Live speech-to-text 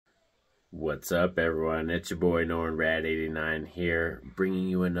What's up, everyone? It's your boy NormanRad89 here, bringing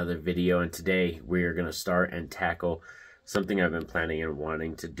you another video. And today we are going to start and tackle something I've been planning and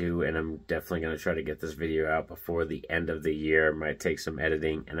wanting to do, and I'm definitely going to try to get this video out before the end of the year. It might take some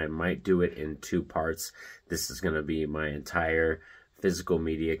editing, and I might do it in two parts. This is going to be my entire physical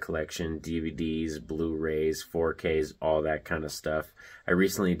media collection: DVDs, Blu Rays, 4Ks, all that kind of stuff. I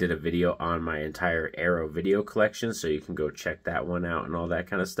recently did a video on my entire Arrow video collection, so you can go check that one out and all that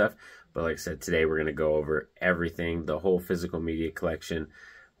kind of stuff. But like I said, today we're going to go over everything, the whole physical media collection,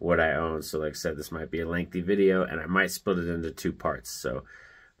 what I own. So like I said, this might be a lengthy video, and I might split it into two parts. So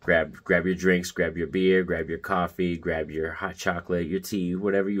grab your drinks, grab your beer, grab your coffee, grab your hot chocolate, your tea,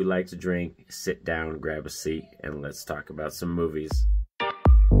 whatever you like to drink. Sit down, grab a seat, and let's talk about some movies.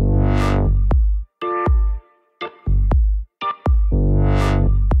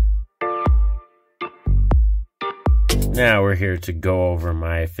 Now we're here to go over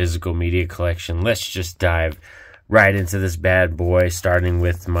my physical media collection. Let's just dive right into this bad boy, starting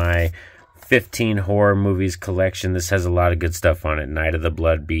with my 15 horror movies collection. This has a lot of good stuff on it. Night of the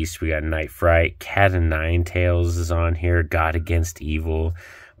Blood Beast, we got Night Fright, Cat of Nine Tails is on here, God Against Evil,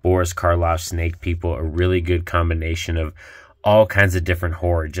 Boris Karloff's Snake People, a really good combination of all kinds of different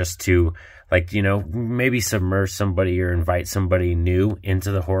horror, just to, like, you know, maybe submerge somebody or invite somebody new into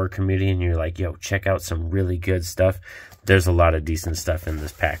the horror community, and you're like, yo, check out some really good stuff. There's a lot of decent stuff in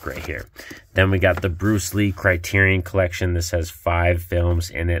this pack right here. Then we got the Bruce Lee Criterion Collection. This has 5 films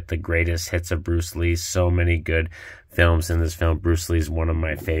in it, the greatest hits of Bruce Lee. So many good films in this film. Bruce Lee is one of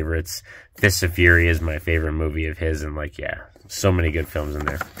my favorites. Fist of Fury is my favorite movie of his, and like, yeah, so many good films in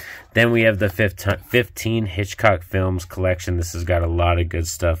there. Then we have the 15 Hitchcock Films collection. This has got a lot of good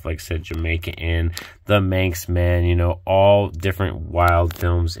stuff, like I said, Jamaica Inn, The Manx Man, you know, all different wild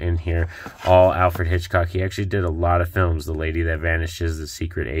films in here. All Alfred Hitchcock. He actually did a lot of films. The Lady That Vanishes, The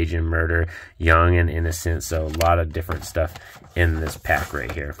Secret Agent Murder, Young and Innocent. So a lot of different stuff in this pack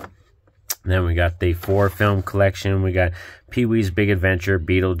right here. Then we got the 4 film collection. We got Pee-wee's Big Adventure,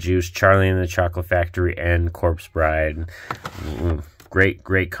 Beetlejuice, Charlie and the Chocolate Factory, and Corpse Bride.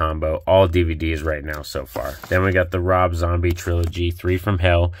 Great combo. All DVDs right now so far. Then we got the Rob Zombie trilogy, 3 from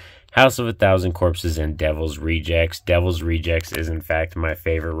Hell, House of a Thousand Corpses, and Devil's Rejects. Devil's Rejects is, in fact, my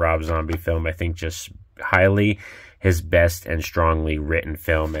favorite Rob Zombie film. I think just highly his best and strongly written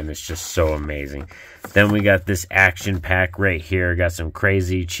film, and it's just so amazing. Then we got this action pack right here. Got some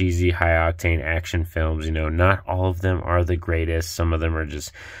crazy, cheesy, high-octane action films. You know, not all of them are the greatest. Some of them are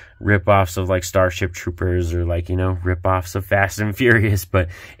just rip-offs of, like, Starship Troopers, or, like, you know, rip-offs of Fast and Furious. But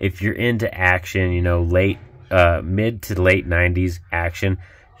if you're into action, you know, mid to late 90s action,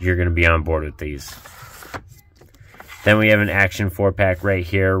 you're going to be on board with these. Then we have an action 4-pack right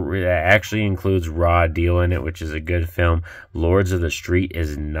here that actually includes Raw Deal in it, which is a good film. Lords of the Street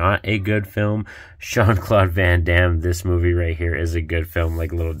is not a good film. Jean-Claude Van Damme, this movie right here, is a good film,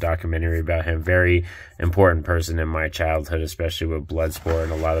 like a little documentary about him. Very important person in my childhood, especially with Bloodsport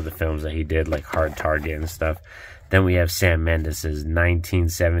and a lot of the films that he did, like Hard Target and stuff. Then we have Sam Mendes'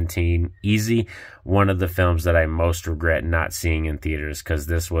 1917, Easy, one of the films that I most regret not seeing in theaters, because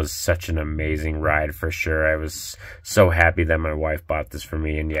this was such an amazing ride for sure. I was so happy that my wife bought this for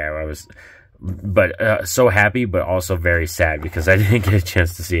me, and yeah, I was so happy, but also very sad because I didn't get a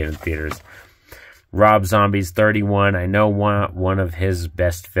chance to see it in theaters. Rob Zombie's 31. I know one of his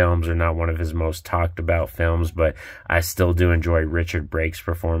best films, or not one of his most talked about films, but I still do enjoy Richard Brake's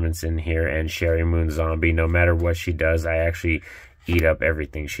performance in here, and Sherry Moon Zombie. No matter what she does, I actually eat up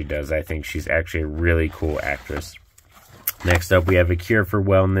everything she does. I think she's actually a really cool actress. Next up, we have A Cure for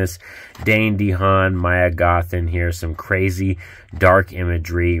Wellness, Dane DeHaan, Maya Goth in here. Some crazy dark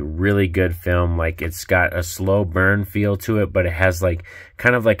imagery, really good film. Like, it's got a slow burn feel to it, but it has like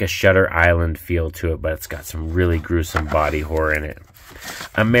kind of like a Shutter Island feel to it, but it's got some really gruesome body horror in it.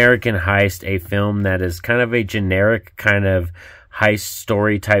 American Heist, a film that is kind of a generic kind of heist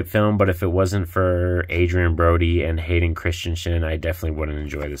story type film, but if it wasn't for Adrian Brody and Hayden Christensen, I definitely wouldn't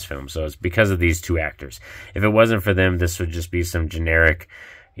enjoy this film. So it's because of these two actors. If it wasn't for them, this would just be some generic,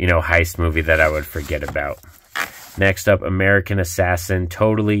 you know, heist movie that I would forget about. Next up, American Assassin,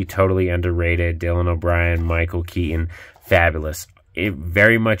 totally underrated. Dylan O'Brien, Michael Keaton, fabulous.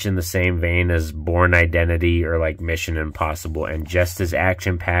 Very much in the same vein as Bourne Identity or like Mission Impossible, and just as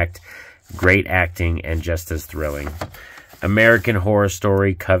action-packed, great acting, and just as thrilling. American Horror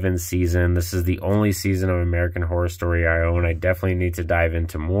Story Coven season. This is the only season of American Horror Story I own. I definitely need to dive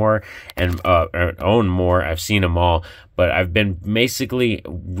into more and own more. I've seen them all, but I've been basically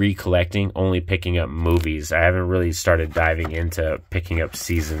recollecting, only picking up movies. I haven't really started diving into picking up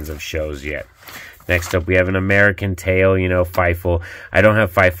seasons of shows yet. Next up, we have An American Tail, you know, Feifel. I don't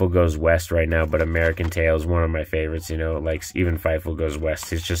have Feifel Goes West right now, but American Tail is one of my favorites, you know, like even Feifel Goes West.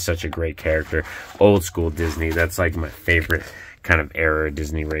 He's just such a great character. Old school Disney. That's like my favorite kind of era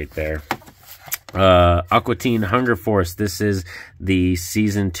Disney right there. Aqua Teen Hunger Force. This is the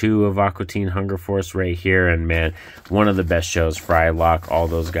season 2 of Aqua Teen Hunger Force right here, and man, one of the best shows. Frylock, all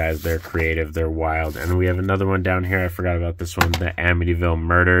those guys, they're creative, they're wild. And we have another one down here, I forgot about this one, the Amityville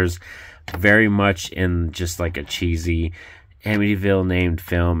Murders. Very much in just like a cheesy Amityville named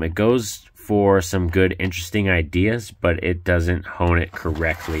film. It goes for some good, interesting ideas, but it doesn't hone it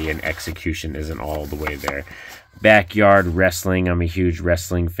correctly, and execution isn't all the way there. Backyard Wrestling. I'm a huge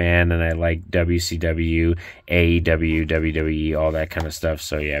wrestling fan, and I like WCW, AEW, WWE, all that kind of stuff.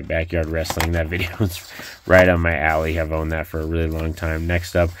 So yeah, Backyard Wrestling, that video is right on my alley. I've owned that for a really long time.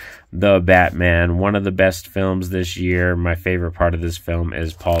 Next up, The Batman. One of the best films this year. My favorite part of this film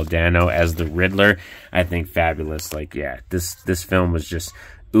is Paul Dano as the Riddler. I think fabulous. Like, yeah, this film was just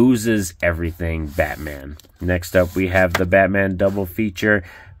oozes everything Batman. Next up, we have the Batman double feature.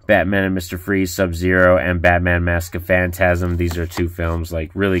 Batman and Mr. Freeze, Sub-Zero, and Batman Mask of Phantasm. These are 2 films,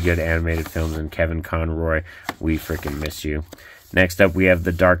 like really good animated films, and Kevin Conroy, we freaking miss you. Next up, we have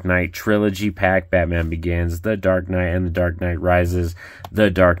the Dark Knight Trilogy Pack. Batman Begins, The Dark Knight, and The Dark Knight Rises. The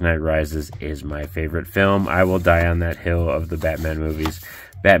Dark Knight Rises is my favorite film. I will die on that hill of the Batman movies.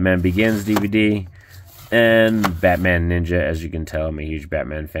 Batman Begins DVD, and Batman Ninja. As you can tell, I'm a huge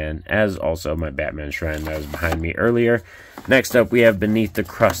Batman fan, as also my Batman Shrine that was behind me earlier. Next up, we have Beneath the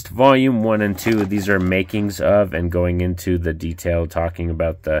Crust Volume 1 and 2. These are makings of and going into the detail, talking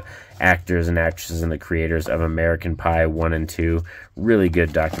about the actors and actresses and the creators of American Pie 1 and 2. Really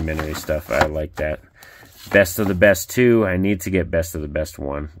good documentary stuff. I like that. Best of the Best 2. I need to get Best of the Best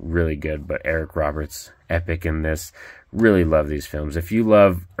 1. Really good, but Eric Roberts, epic in this. Really love these films. If you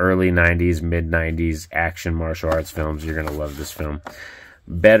love early 90s, mid-90s action martial arts films, you're going to love this film.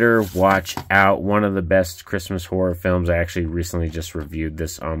 Better Watch Out, one of the best Christmas horror films. I actually recently just reviewed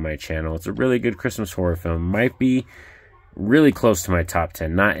this on my channel. It's a really good Christmas horror film. Might be really close to my top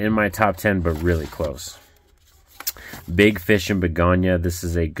 10. Not in my top 10, but really close. Big Fish and Begonia. This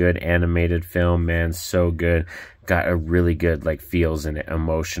is a good animated film, man. So good. Got a really good, like, feels in it,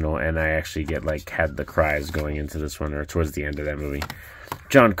 emotional, and I actually had the cries going into this one, or towards the end of that movie.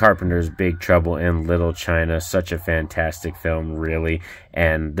 John Carpenter's Big Trouble in Little China. Such a fantastic film, really.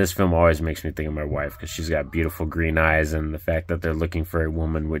 And this film always makes me think of my wife, because she's got beautiful green eyes, and the fact that they're looking for a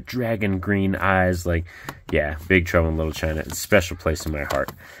woman with dragon green eyes, like, yeah, Big Trouble in Little China. It's a special place in my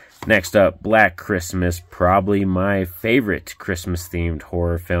heart. Next up, Black Christmas, probably my favorite Christmas-themed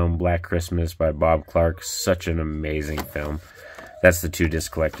horror film, Black Christmas by Bob Clark. Such an amazing film. That's the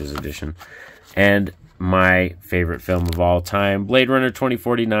 2-disc collector's edition. And my favorite film of all time, Blade Runner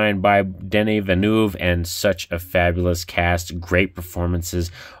 2049 by Denis Villeneuve, and such a fabulous cast, great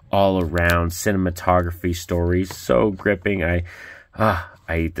performances all around, cinematography, stories, so gripping. I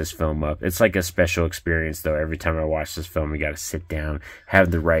eat this film up. It's like a special experience, though. Every time I watch this film, you got to sit down, have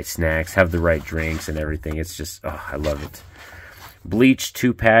the right snacks, have the right drinks and everything. It's just, I love it. Bleach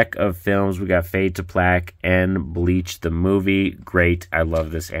 2-pack of films. We got Fade to Black and Bleach the movie. Great. I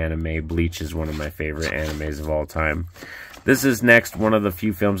love this anime. Bleach is one of my favorite animes of all time. This is next one of the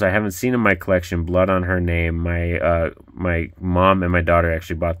few films I haven't seen in my collection, Blood on Her Name. My mom and my daughter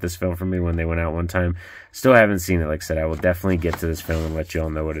actually bought this film for me when they went out one time. Still haven't seen it. Like I said, I will definitely get to this film and let you all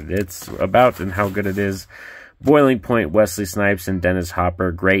know what it's about and how good it is. Boiling Point, Wesley Snipes and Dennis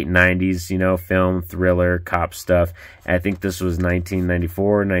Hopper. Great 90s, film, thriller, cop stuff. I think this was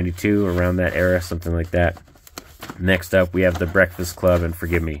 1994, 92, around that era, something like that. Next up, we have The Breakfast Club, and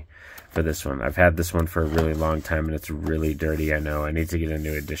forgive me for this one. I've had this one for a really long time, and it's really dirty, I know. I need to get a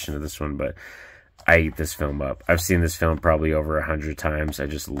new edition of this one, but I eat this film up. I've seen this film probably over 100 times. I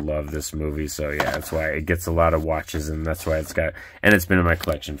just love this movie, so yeah, that's why it gets a lot of watches, and that's why it's been in my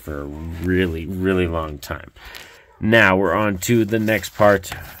collection for a really, really long time. Now, we're on to the next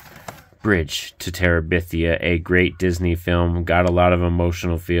part. Bridge to Terabithia, a great Disney film. Got a lot of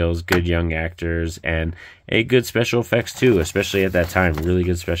emotional feels, good young actors, and a good special effects too, especially at that time. Really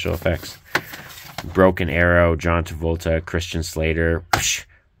good special effects. Broken Arrow, John Travolta, Christian Slater.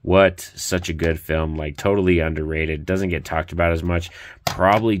 What? Such a good film. Like, totally underrated. Doesn't get talked about as much.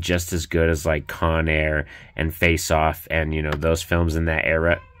 Probably just as good as, like, Con Air and Face Off and, those films in that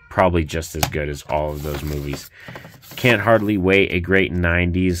era. Probably just as good as all of those movies. Can't Hardly Wait, a great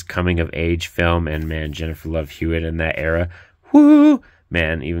 90s coming-of-age film. And, man, Jennifer Love Hewitt in that era. Woo!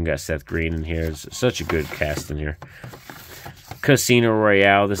 Man, even got Seth Green in here. It's such a good cast in here. Casino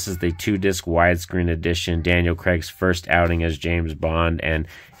Royale. This is the 2-disc widescreen edition. Daniel Craig's first outing as James Bond. And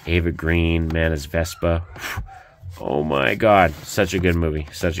Ava Green, Man as Vespa. Oh my god, such a good movie.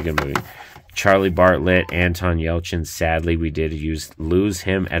 Such a good movie. Charlie Bartlett, Anton Yelchin. Sadly, we did lose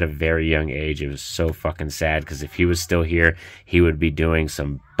him at a very young age. It was so fucking sad, because if he was still here, he would be doing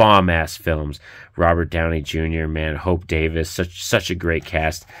some bomb-ass films. Robert Downey Jr., man, Hope Davis, such a great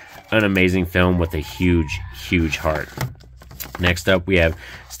cast. An amazing film with a huge, huge heart. Next up, we have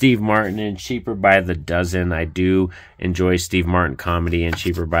Steve Martin in Cheaper by the Dozen. I do enjoy Steve Martin comedy, and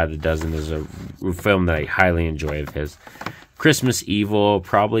Cheaper by the Dozen is a film that I highly enjoy of his. Christmas Evil,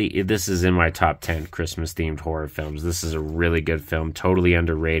 probably, this is in my top 10 Christmas-themed horror films. This is a really good film, totally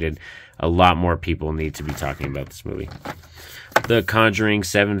underrated. A lot more people need to be talking about this movie. The Conjuring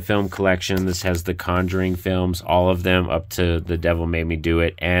 7-film collection. This has the Conjuring films, all of them up to The Devil Made Me Do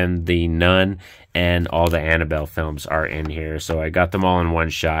It, and The Nun, and all the Annabelle films are in here. So I got them all in one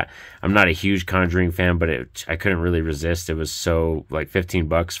shot. I'm not a huge Conjuring fan, but I couldn't really resist. It was so, like,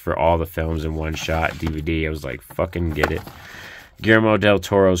 $15 for all the films in one shot, DVD. I was like, fucking get it. Guillermo del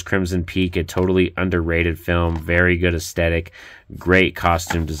Toro's Crimson Peak, a totally underrated film, very good aesthetic, great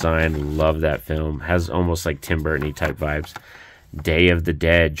costume design, love that film, has almost like Tim Burton-y type vibes. Day of the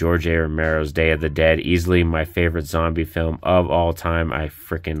Dead, George A. Romero's Day of the Dead, easily my favorite zombie film of all time. I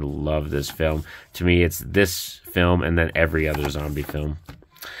freaking love this film. To me, it's this film and then every other zombie film.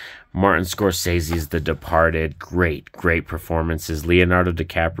 Martin Scorsese's The Departed, great performances. Leonardo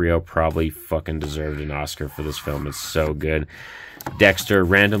DiCaprio probably fucking deserved an Oscar for this film. It's so good. Dexter,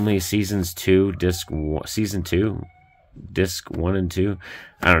 randomly, season 2, disc 1 and 2.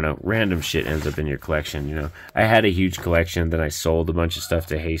 I don't know, random shit ends up in your collection, you know. I had a huge collection, then I sold a bunch of stuff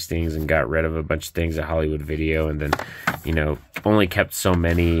to Hastings and got rid of a bunch of things at Hollywood Video, and then, you know, only kept so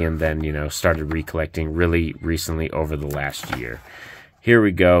many, and then, you know, started recollecting really recently over the last year. Here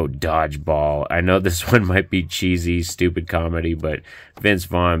we go, Dodgeball. I know this one might be cheesy, stupid comedy, but Vince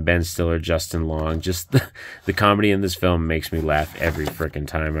Vaughn, Ben Stiller, Justin Long, just the comedy in this film makes me laugh every frickin'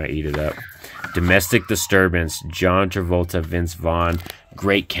 time I eat it up. Domestic Disturbance, John Travolta, Vince Vaughn,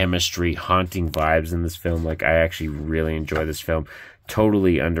 great chemistry, haunting vibes in this film. Like, I actually really enjoy this film.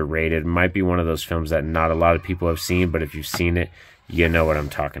 Totally underrated. Might be one of those films that not a lot of people have seen, but if you've seen it, you know what I'm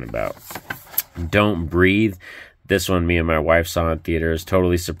talking about. Don't Breathe. This one, me and my wife saw in theaters.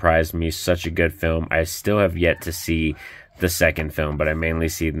 Totally surprised me. Such a good film. I still have yet to see the second film, but I mainly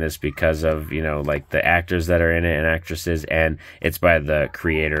seen this because of, you know, like the actors that are in it and actresses, and it's by the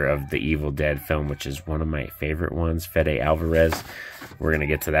creator of the Evil Dead film, which is one of my favorite ones, Fede Alvarez. We're going to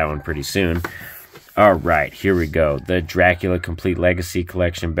get to that one pretty soon. All right, here we go. The Dracula Complete Legacy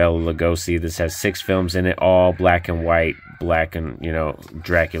Collection, Bela Lugosi. This has 6 films in it, all black and white, black and, you know,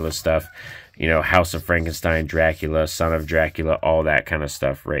 Dracula stuff. You know, House of Frankenstein, Dracula, Son of Dracula, all that kind of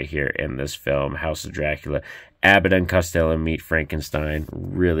stuff right here in this film. House of Dracula, Abbott and Costello Meet Frankenstein.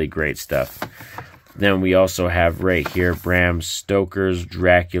 Really great stuff. Then we also have right here Bram Stoker's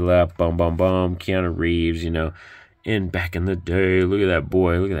Dracula, Keanu Reeves, you know, back in the day. Look at that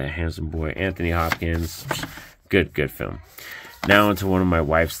boy. Look at that handsome boy. Anthony Hopkins. Good film. Now into one of my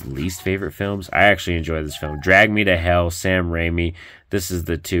wife's least favorite films. I actually enjoy this film. Drag Me to Hell, Sam Raimi. This is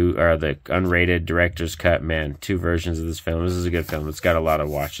the unrated director's cut. Man, 2 versions of this film. This is a good film. It's got a lot of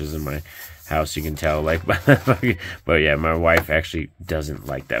watches in my house, you can tell. Like, but yeah, my wife actually doesn't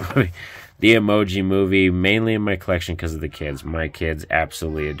like that movie. The Emoji Movie, mainly in my collection because of the kids. My kids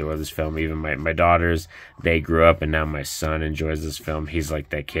absolutely adore this film. Even my daughters, they grew up, and now my son enjoys this film. He's like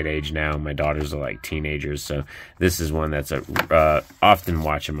that kid age now. My daughters are like teenagers, so this is one that's often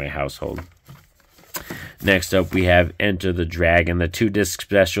watched in my household. Next up, we have Enter the Dragon, the 2-disc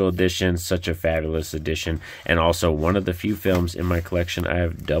special edition. Such a fabulous edition, and also one of the few films in my collection I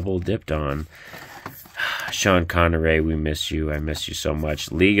have double dipped on. Sean Connery, we miss you. I miss you so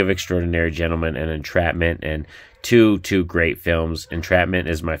much. League of Extraordinary Gentlemen and Entrapment, and two great films. Entrapment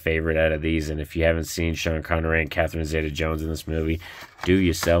is my favorite out of these, and if you haven't seen Sean Connery and Catherine Zeta-Jones in this movie, do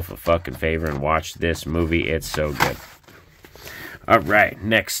yourself a fucking favor and watch this movie. It's so good. All right,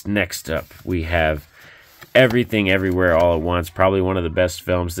 next up, we have Everything Everywhere All at Once. Probably one of the best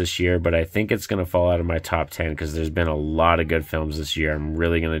films this year, but I think it's going to fall out of my top 10 because there's been a lot of good films this year. I'm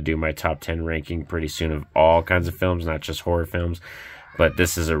really going to do my top 10 ranking pretty soon of all kinds of films, not just horror films. But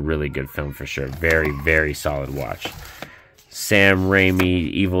this is a really good film for sure. Very, very solid watch. Sam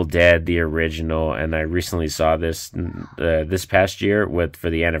Raimi, Evil Dead, the original, and I recently saw this this past year for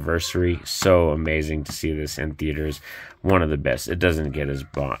the anniversary. So amazing to see this in theaters. One of the best. It doesn't get as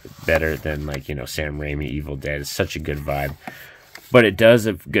better than, like, you know, Sam Raimi, Evil Dead. It's such a good vibe. But it does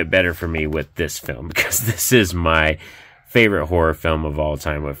get better for me with this film because this is my favorite horror film of all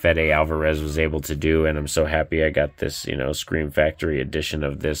time, what Fede Alvarez was able to do, and I'm so happy I got this, you know, Scream Factory edition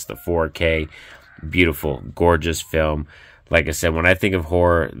of this, the 4K. Beautiful, gorgeous film. Like I said, when I think of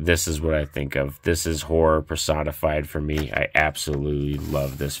horror, this is what I think of. This is horror personified for me. I absolutely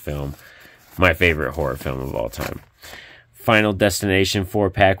love this film. My favorite horror film of all time. Final Destination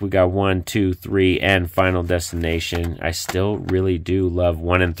 4-pack. We got 1, 2, 3, and Final Destination. I still really do love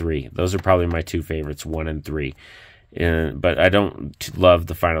 1 and 3. Those are probably my two favorites, 1 and 3. But I don't love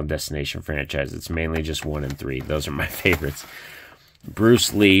the Final Destination franchise. It's mainly just 1 and 3. Those are my favorites.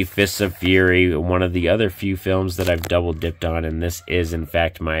 Bruce Lee, Fists of Fury, one of the other few films that I've double dipped on, and this is in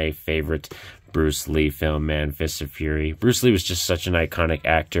fact my favorite Bruce Lee film, man, Fists of Fury. Bruce Lee was just such an iconic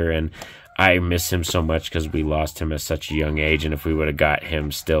actor, and I miss him so much because we lost him at such a young age, and if we would have got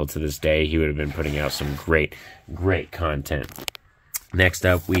him still to this day, he would have been putting out some great content. Next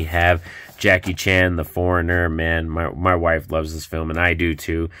up, we have Jackie Chan, The Foreigner. Man, my wife loves this film, and I do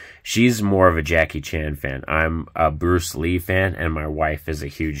too. She's more of a Jackie Chan fan. I'm a Bruce Lee fan, and my wife is a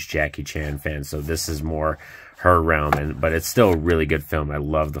huge Jackie Chan fan, so this is more her realm. But it's still a really good film. I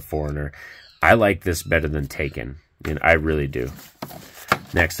love The Foreigner. I like this better than Taken, and I really do.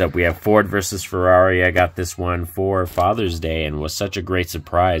 Next up, we have Ford versus Ferrari. I got this one for Father's Day and was such a great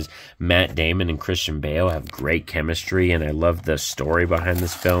surprise. Matt Damon and Christian Bale have great chemistry, and I love the story behind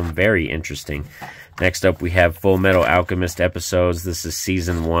this film. Very interesting. Next up, we have Full Metal Alchemist episodes. This is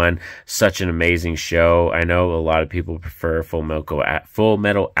season 1. Such an amazing show. I know a lot of people prefer Full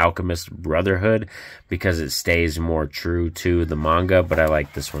Metal Alchemist Brotherhood because it stays more true to the manga, but I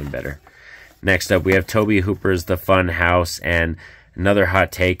like this one better. Next up, we have Tobe Hooper's The Fun House, and another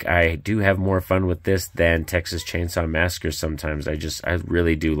hot take, I do have more fun with this than Texas Chainsaw Massacre sometimes. I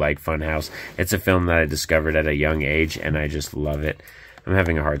really do like Funhouse. It's a film that I discovered at a young age, and I just love it. I'm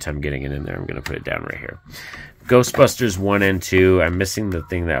having a hard time getting it in there. I'm going to put it down right here. Ghostbusters 1 and 2. I'm missing the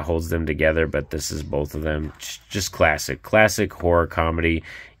thing that holds them together, but this is both of them. Just classic. Classic horror comedy.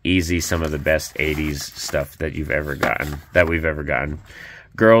 Easy, some of the best 80s stuff that we've ever gotten.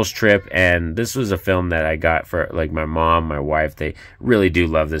 Girls Trip, and this was a film that I got for like my mom, my wife. They really do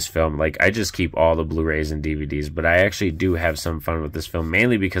love this film. Like, I just keep all the Blu-rays and DVDs, but I actually do have some fun with this film,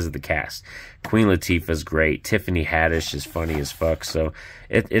 mainly because of the cast. Queen Latifah's great. Tiffany Haddish is funny as fuck, so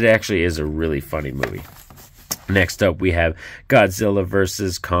it actually is a really funny movie. Next up, we have Godzilla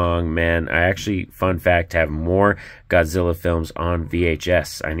vs. Kong. Man, I actually, fun fact, have more Godzilla films on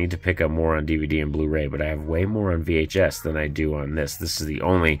VHS. I need to pick up more on DVD and Blu-ray, but I have way more on VHS than I do on this. This is the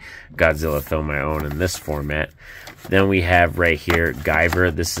only Godzilla film I own in this format. Then we have right here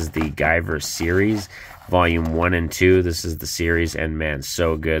Guyver. This is the Guyver series, volume 1 and 2. This is the series, and man,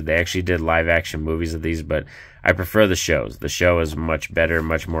 so good. They actually did live-action movies of these, but I prefer the shows. The show is much better,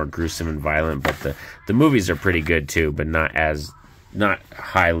 much more gruesome and violent, but the movies are pretty good too, but not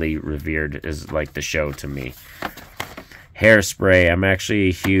highly revered as like the show to me. Hairspray. I'm actually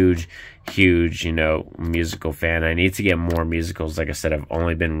a huge, you know, musical fan. I need to get more musicals. Like I said, I've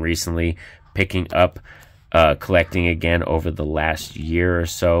only been recently picking up collecting again over the last year or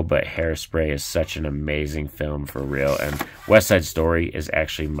so, but Hairspray is such an amazing film for real, and West Side Story is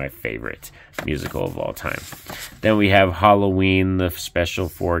actually my favorite musical of all time. Then we have Halloween, the special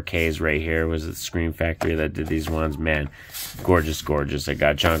 4Ks right here. Was it Scream Factory that did these ones? Man, gorgeous. I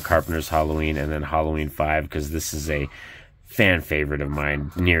got John Carpenter's Halloween and then Halloween 5 because this is a fan favorite of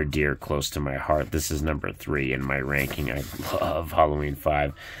mine, near dear, close to my heart. This is number 3 in my ranking. I love Halloween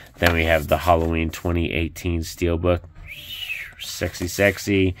 5. Then we have the Halloween 2018 Steelbook.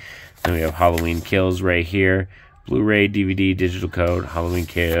 Sexy. Then we have Halloween Kills right here. Blu-ray, DVD, digital code, Halloween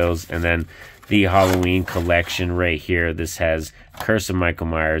Kills. And then the Halloween collection right here. This has Curse of Michael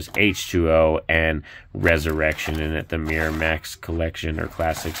Myers, H2O, and Resurrection in it. The Miramax collection or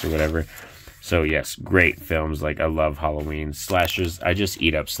classics or whatever. So yes, great films. Like, I love Halloween. Slashers, I just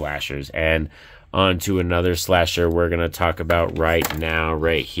eat up slashers. And on to another slasher we're going to talk about right now,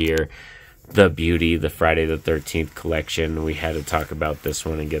 right here. The Beauty, the Friday the 13th collection. We had to talk about this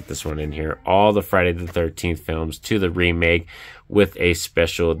one and get this one in here. All the Friday the 13th films to the remake with a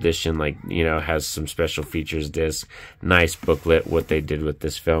special edition, like, you know, has some special features disc. Nice booklet, what they did with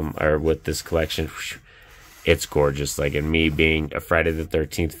this film, or with this collection. It's gorgeous. Like, and me being a Friday the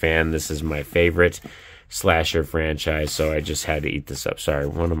 13th fan, this is my favorite slasher franchise, so I just had to eat this up. Sorry,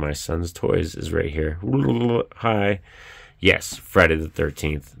 one of my son's toys is right here. Hi. Yes, Friday the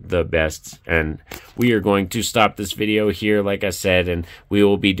 13th, the best. And we are going to stop this video here, like I said, and we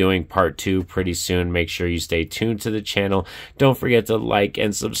will be doing part 2 pretty soon. Make sure you stay tuned to the channel. Don't forget to like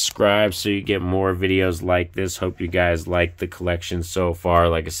and subscribe so you get more videos like this. Hope you guys like the collection so far.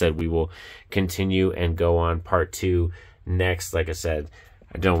 Like I said, we will continue and go on part 2 next. Like I said,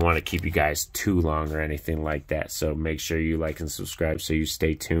 I don't want to keep you guys too long or anything like that, so make sure you like and subscribe so you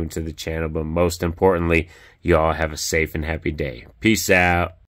stay tuned to the channel. But most importantly, you all have a safe and happy day. Peace out.